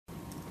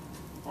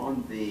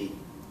On the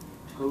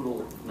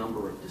total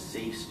number of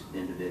deceased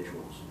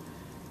individuals,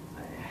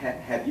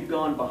 have you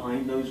gone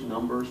behind those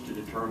numbers to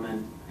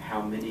determine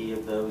how many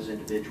of those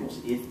individuals,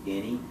 if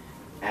any,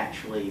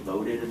 actually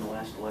voted in the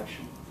last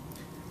election?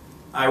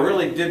 I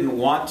really didn't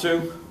want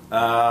to.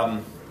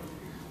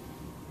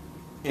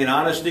 In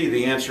honesty,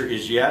 the answer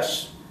is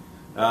yes.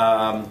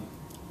 I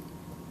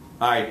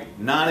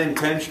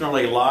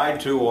non-intentionally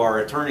lied to our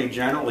Attorney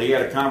General. He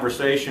had a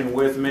conversation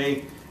with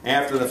me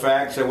after the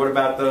fact, said, what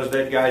about those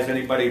dead guys?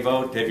 Anybody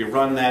vote? Have you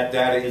run that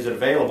data? Is it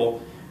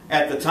available?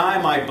 At the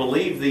time, I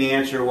believe the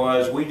answer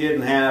was we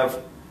didn't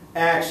have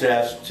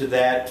access to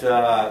that,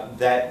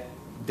 that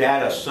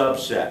data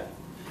subset.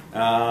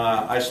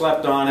 I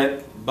slept on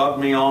it, bugged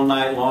me all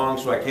night long,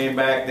 so I came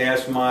back and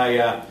asked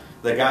my,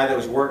 the guy that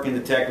was working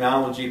the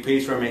technology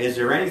piece for me, is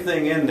there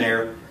anything in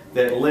there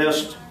that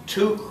lists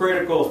two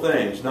critical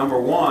things? Number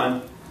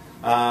one,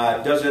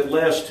 does it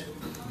list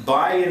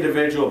by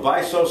individual,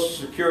 by Social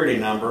Security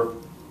number,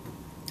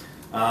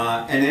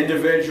 an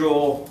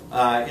individual's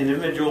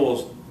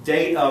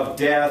date of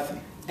death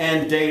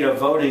and date of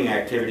voting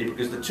activity,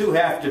 because the two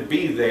have to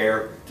be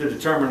there to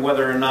determine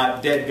whether or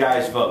not dead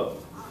guys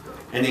vote.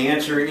 And the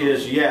answer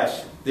is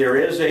yes. There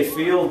is a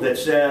field that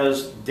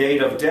says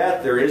date of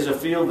death. There is a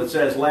field that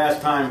says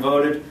last time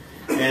voted.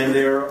 And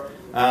there,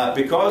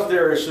 because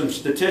there are some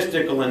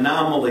statistical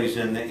anomalies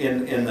in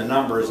the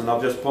numbers, and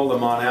I'll just pull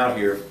them on out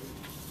here.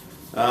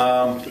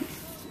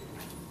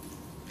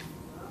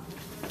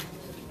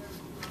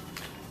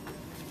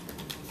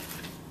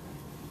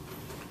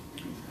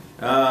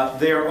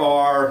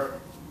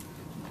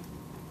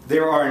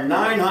 There are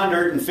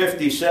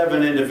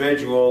 957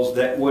 individuals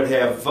that would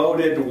have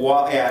voted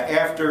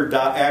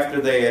after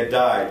they had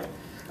died.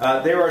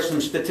 There are some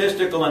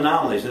statistical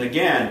anomalies, and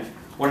again,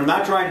 what I'm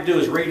not trying to do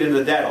is read into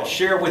the data. I'll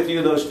share with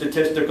you those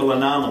statistical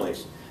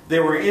anomalies.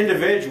 There were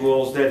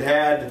individuals that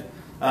had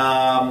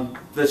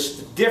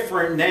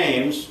different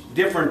names,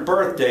 different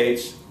birth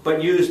dates,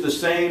 but used the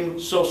same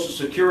Social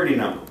Security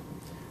number,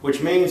 which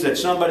means that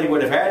somebody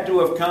would have had to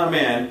have come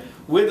in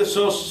with a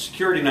Social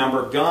Security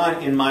number,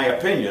 gone, in my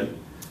opinion,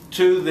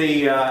 to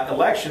the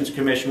Elections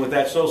Commission with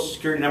that Social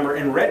Security number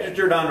and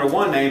registered under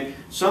one name.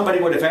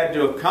 Somebody would have had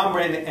to have come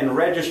in and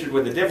registered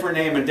with a different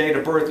name and date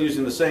of birth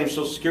using the same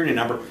Social Security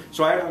number.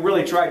 So I haven't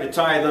really tried to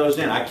tie those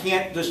in. I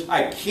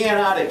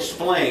cannot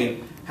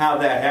explain how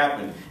that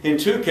happened. In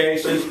two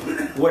cases,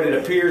 what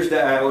appears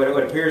to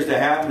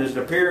happen is it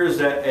appears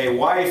that a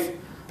wife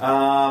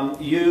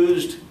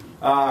used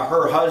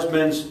her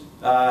husband's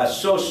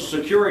Social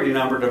Security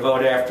number to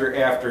vote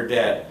after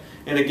dead.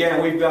 And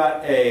again, we've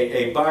got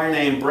a by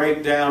name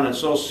breakdown and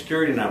Social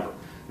Security number.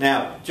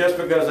 Now, just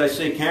because I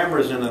see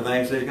cameras in the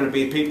things, there's going to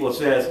be people that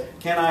says,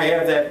 can I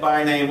have that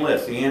by name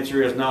list? The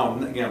answer is no.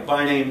 You know,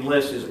 by name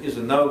list is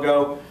a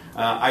no-go.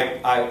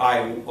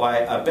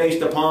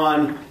 Based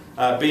upon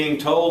being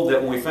told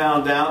that when we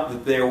found out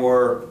that there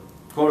were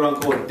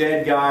quote-unquote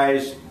dead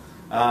guys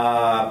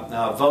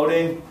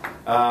voting,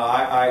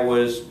 I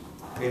was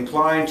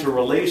inclined to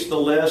release the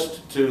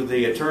list to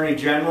the Attorney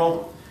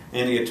General,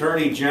 and the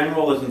Attorney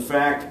General is in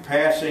fact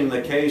passing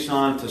the case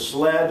on to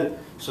SLED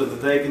so that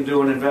they can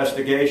do an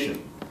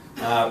investigation.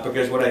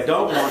 Because what I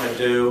don't want to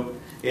do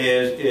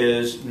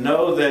is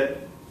know that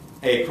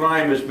a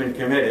crime has been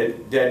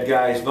committed, dead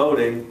guys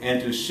voting,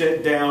 and to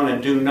sit down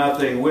and do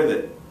nothing with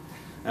it.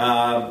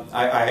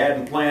 I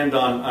hadn't planned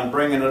on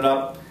bringing it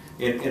up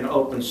in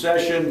open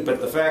session,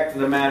 but the fact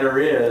of the matter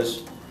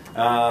is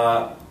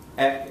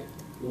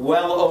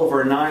well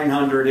over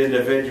 900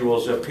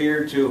 individuals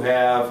appear to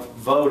have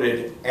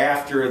voted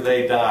after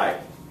they died.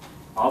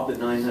 Of the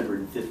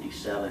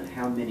 957,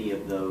 how many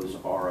of those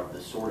are of the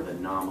sort of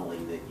anomaly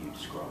that you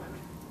described?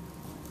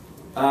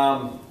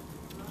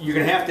 You're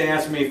going to have to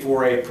ask me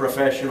for a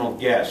professional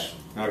guess,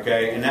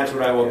 okay? And that's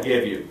what I will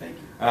give you. Thank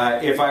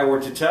you. If I were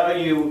to tell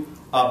you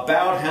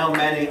about how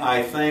many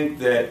I think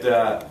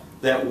that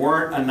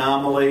weren't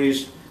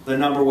anomalies, the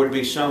number would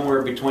be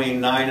somewhere between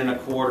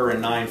 9.25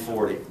 and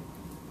 940.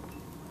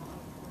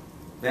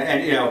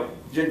 And you know,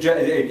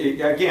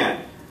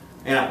 again,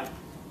 you know,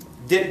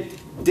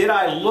 did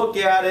I look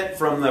at it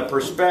from the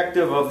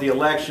perspective of the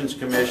Elections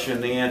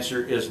Commission? The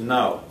answer is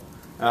no.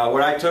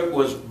 What I took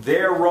was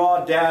their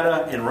raw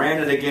data and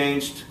ran it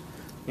against,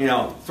 you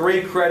know,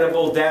 3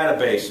 credible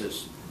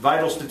databases: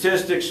 Vital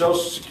Statistics, Social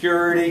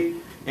Security,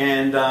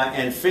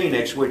 and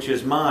Phoenix, which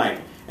is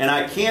mine. And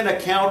I can't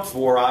account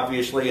for,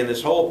 obviously, in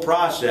this whole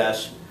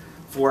process,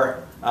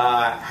 for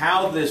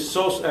how this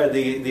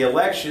the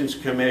Elections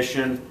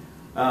Commission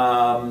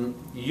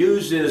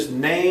uses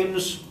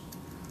names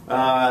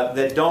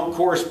that don't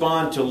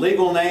correspond to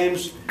legal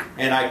names,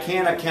 and I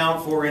can't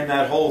account for in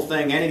that whole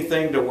thing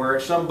anything to where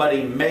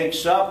somebody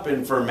makes up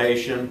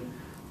information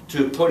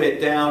to put it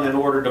down in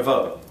order to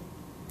vote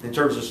in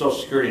terms of Social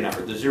Security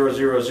number, the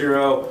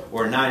 000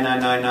 or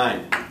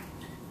 9999.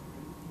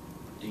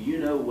 Do you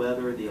know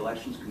whether the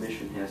Elections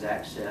Commission has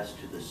access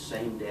to the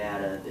same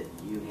data that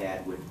you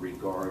had with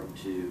regard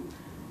to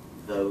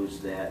those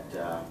that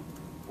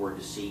were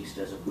deceased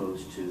as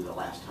opposed to the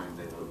last time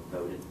they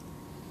voted?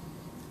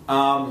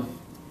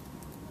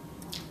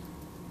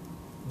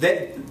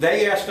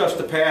 They asked us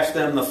to pass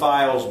them the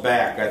files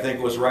back. I think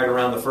it was right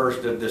around the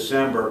 1st of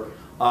December,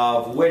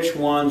 of which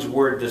ones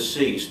were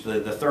deceased,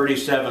 the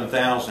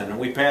 37,000. And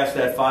we passed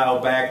that file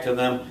back to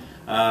them.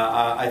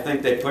 I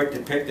think they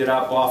picked it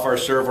up off our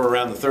server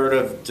around the 3rd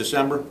of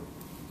December.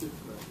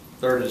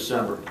 3rd of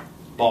December,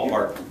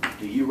 ballpark.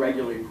 Do you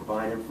regularly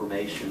provide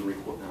information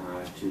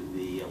to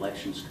the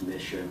Elections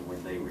Commission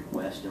when they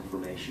request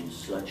information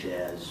such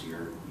as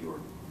your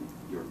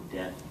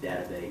death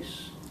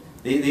database?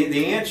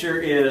 The answer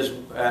is,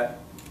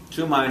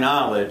 to my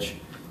knowledge,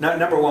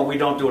 number one, we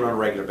don't do it on a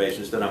regular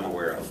basis that I'm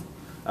aware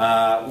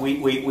of.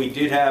 We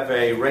did have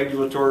a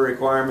regulatory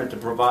requirement to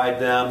provide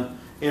them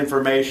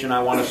information,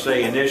 I want to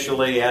say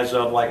initially as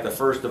of like the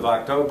 1st of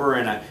October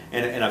and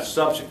a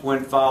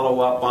subsequent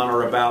follow-up on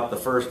or about the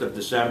 1st of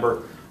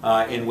December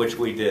in which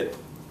we did.